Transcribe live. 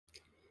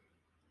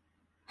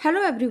Hello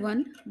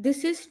everyone,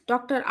 this is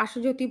Dr.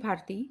 Ashajoti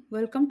Bharti.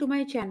 Welcome to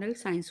my channel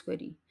Science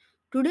Query.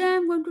 Today I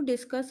am going to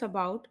discuss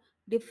about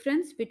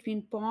difference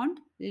between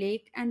pond,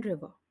 lake and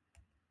river.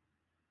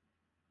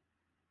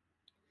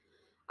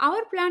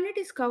 Our planet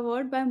is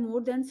covered by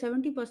more than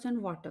 70%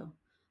 water,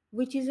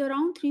 which is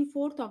around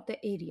 3/4 of the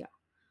area.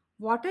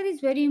 Water is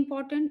very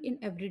important in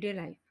everyday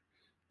life.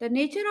 The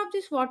nature of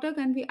this water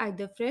can be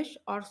either fresh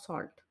or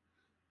salt.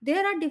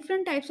 There are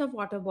different types of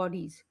water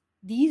bodies.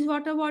 These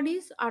water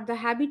bodies are the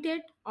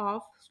habitat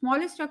of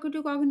smallest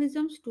aquatic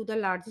organisms to the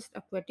largest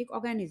aquatic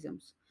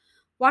organisms.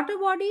 Water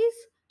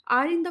bodies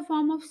are in the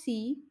form of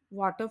sea,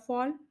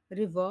 waterfall,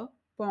 river,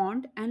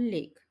 pond, and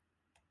lake.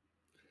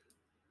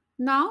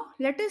 Now,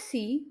 let us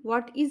see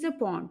what is a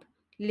pond,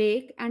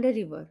 lake, and a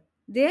river,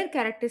 their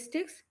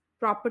characteristics,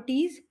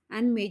 properties,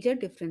 and major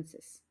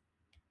differences.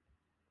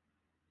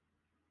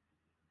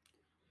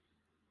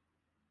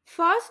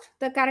 First,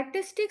 the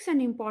characteristics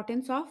and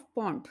importance of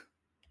pond.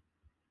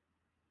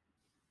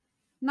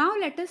 Now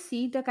let us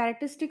see the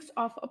characteristics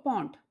of a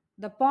pond.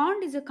 The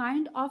pond is a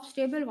kind of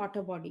stable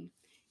water body.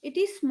 It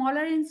is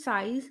smaller in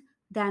size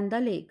than the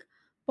lake.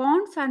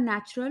 Ponds are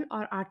natural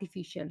or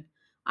artificial.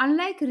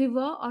 Unlike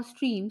river or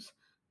streams,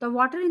 the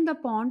water in the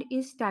pond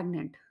is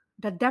stagnant.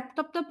 The depth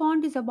of the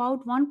pond is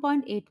about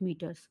 1.8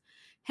 meters.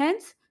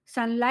 Hence,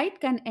 sunlight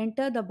can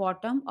enter the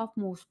bottom of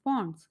most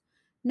ponds.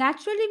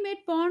 Naturally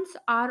made ponds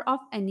are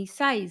of any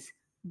size,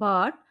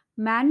 but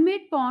man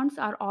made ponds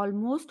are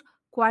almost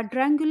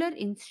quadrangular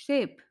in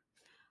shape.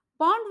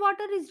 Pond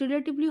water is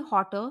relatively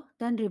hotter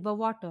than river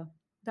water.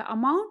 The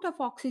amount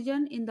of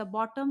oxygen in the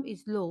bottom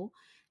is low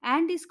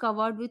and is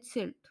covered with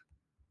silt.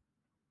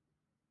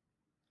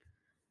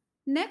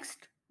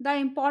 Next, the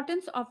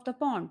importance of the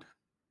pond.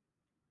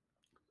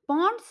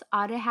 Ponds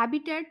are a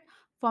habitat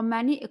for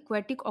many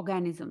aquatic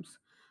organisms.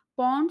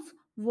 Ponds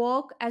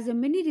work as a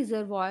mini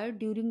reservoir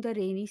during the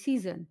rainy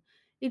season.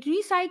 It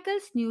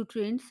recycles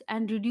nutrients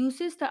and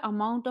reduces the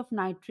amount of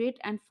nitrate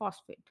and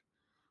phosphate.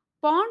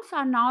 Ponds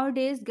are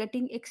nowadays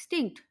getting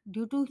extinct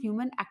due to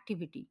human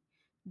activity.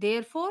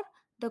 Therefore,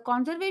 the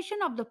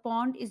conservation of the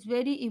pond is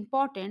very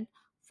important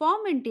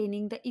for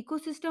maintaining the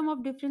ecosystem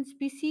of different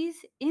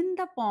species in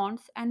the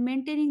ponds and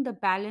maintaining the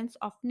balance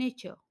of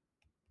nature.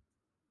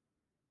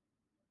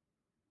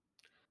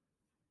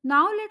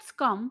 Now let's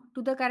come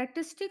to the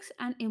characteristics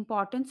and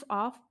importance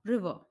of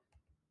river.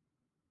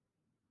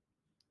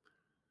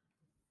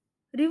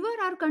 Rivers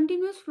are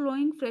continuous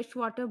flowing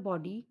freshwater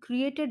body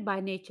created by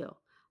nature.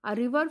 A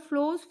river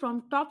flows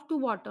from top to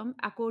bottom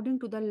according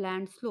to the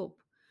land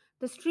slope.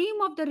 The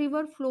stream of the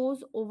river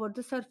flows over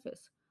the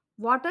surface.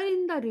 Water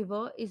in the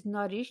river is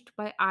nourished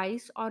by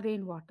ice or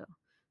rainwater.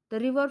 The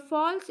river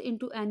falls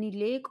into any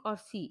lake or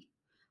sea.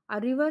 A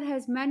river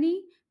has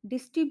many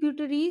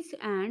distributaries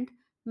and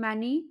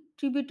many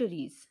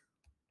tributaries.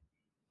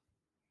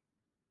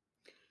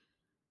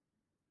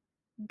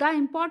 The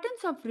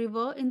importance of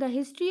river in the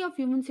history of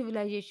human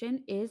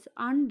civilization is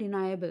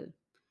undeniable.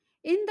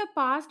 In the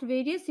past,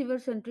 various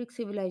river-centric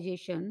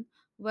civilizations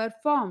were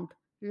formed,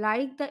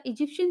 like the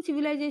Egyptian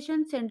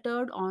civilization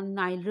centered on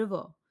Nile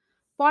River.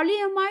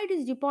 Polyamide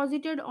is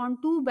deposited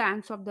on two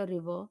banks of the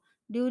river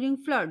during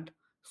flood,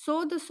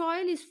 so the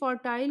soil is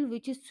fertile,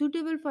 which is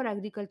suitable for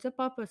agriculture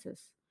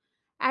purposes.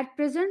 At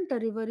present, the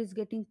river is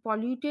getting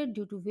polluted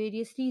due to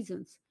various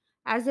reasons.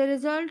 As a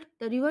result,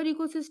 the river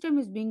ecosystem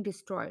is being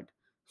destroyed.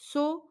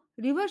 So,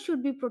 rivers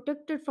should be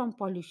protected from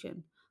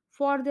pollution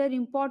for their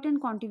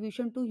important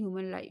contribution to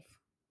human life.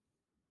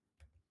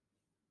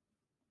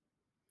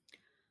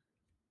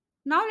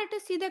 Now let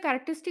us see the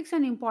characteristics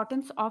and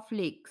importance of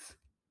lakes.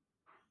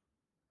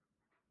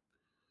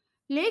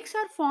 Lakes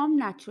are formed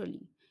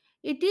naturally.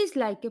 It is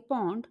like a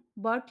pond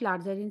but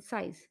larger in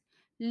size.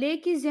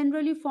 Lake is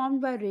generally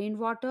formed by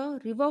rainwater,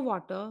 river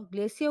water,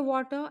 glacier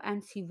water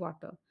and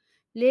seawater.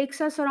 Lakes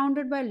are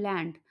surrounded by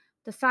land.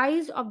 The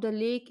size of the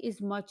lake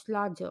is much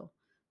larger.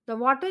 The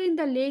water in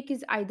the lake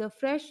is either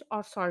fresh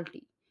or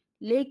salty.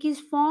 Lake is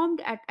formed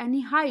at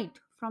any height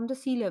from the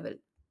sea level.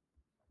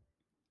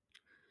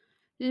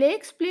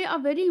 Lakes play a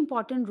very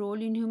important role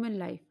in human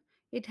life.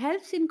 It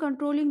helps in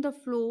controlling the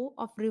flow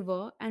of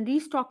river and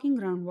restocking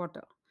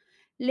groundwater.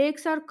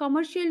 Lakes are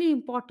commercially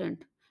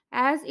important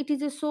as it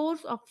is a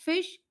source of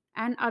fish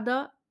and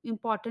other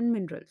important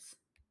minerals.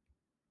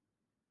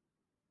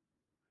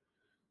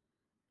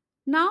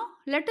 Now,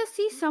 let us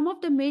see some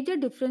of the major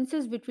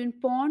differences between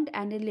pond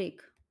and a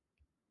lake.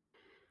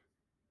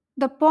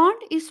 The pond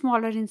is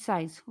smaller in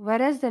size,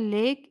 whereas the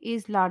lake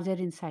is larger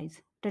in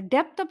size. The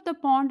depth of the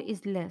pond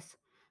is less.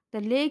 The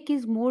lake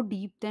is more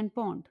deep than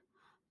pond.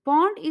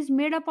 Pond is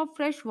made up of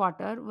fresh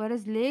water,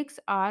 whereas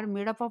lakes are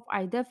made up of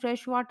either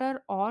fresh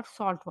water or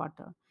salt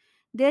water.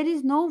 There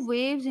is no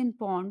waves in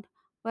pond,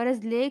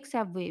 whereas lakes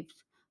have waves.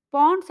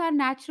 Ponds are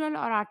natural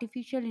or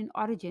artificial in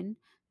origin.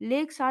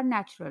 Lakes are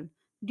natural.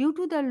 Due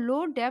to the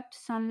low depth,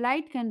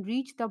 sunlight can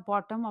reach the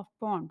bottom of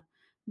pond.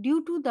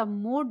 Due to the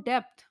more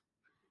depth,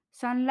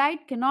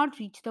 sunlight cannot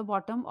reach the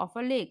bottom of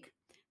a lake.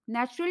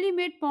 Naturally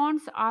made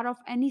ponds are of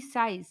any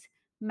size.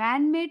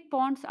 Man made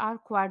ponds are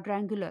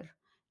quadrangular.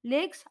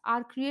 Lakes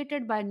are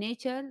created by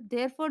nature,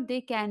 therefore,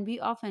 they can be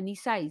of any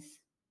size.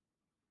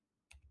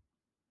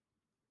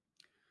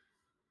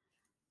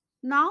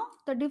 Now,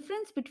 the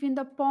difference between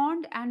the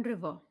pond and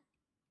river.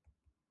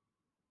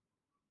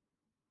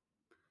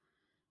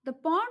 The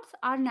ponds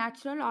are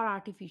natural or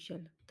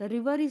artificial. The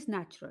river is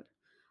natural.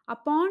 A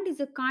pond is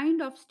a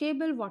kind of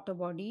stable water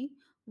body,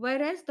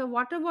 whereas the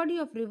water body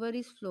of river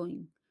is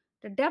flowing.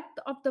 The depth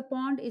of the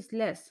pond is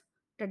less.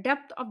 The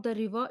depth of the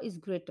river is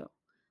greater.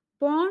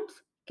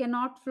 Ponds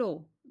cannot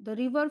flow. The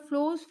river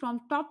flows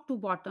from top to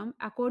bottom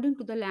according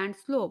to the land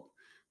slope.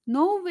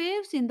 No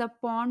waves in the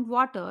pond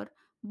water,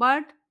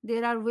 but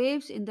there are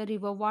waves in the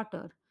river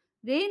water.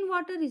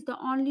 Rainwater is the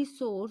only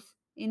source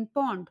in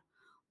pond,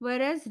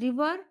 whereas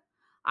river,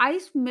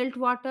 ice,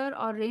 meltwater,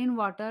 or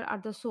rainwater are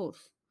the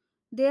source.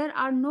 There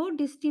are no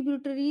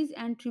distributaries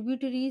and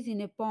tributaries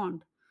in a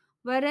pond,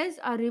 whereas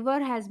a river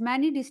has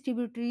many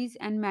distributaries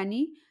and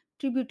many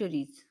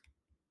tributaries.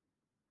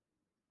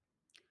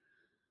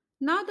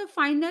 Now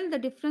the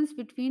difference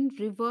between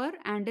river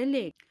and a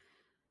lake.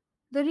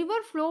 The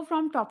river flow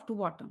from top to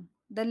bottom.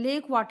 The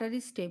lake water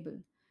is stable.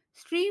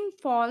 Stream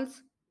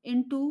falls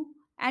into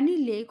any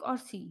lake or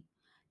sea.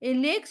 A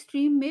lake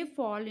stream may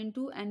fall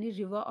into any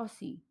river or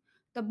sea.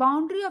 The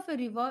boundary of a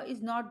river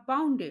is not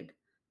bounded.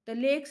 The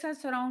lakes are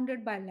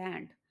surrounded by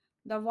land.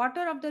 The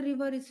water of the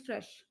river is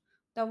fresh.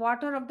 The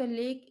water of the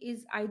lake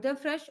is either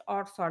fresh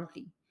or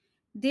salty.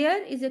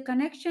 There is a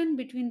connection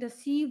between the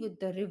sea with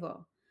the river.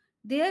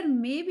 There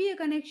may be a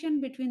connection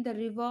between the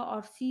river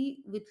or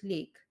sea with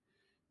lake.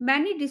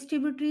 Many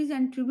distributaries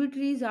and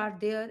tributaries are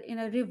there in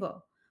a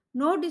river.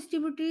 No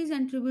distributaries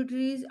and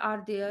tributaries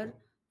are there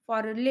for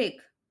a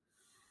lake.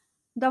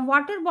 The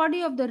water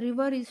body of the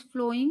river is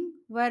flowing,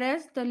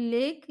 whereas the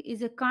lake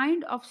is a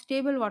kind of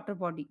stable water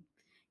body,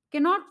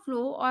 cannot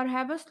flow or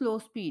have a slow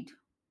speed.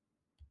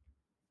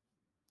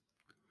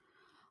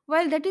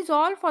 Well, that is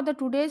all for the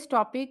today's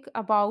topic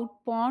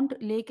about pond,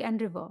 lake,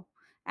 and river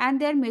and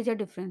their major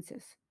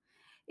differences.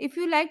 If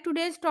you like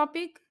today's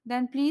topic,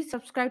 then please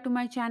subscribe to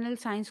my channel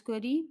Science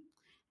Query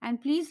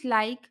and please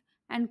like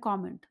and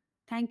comment.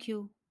 Thank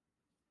you.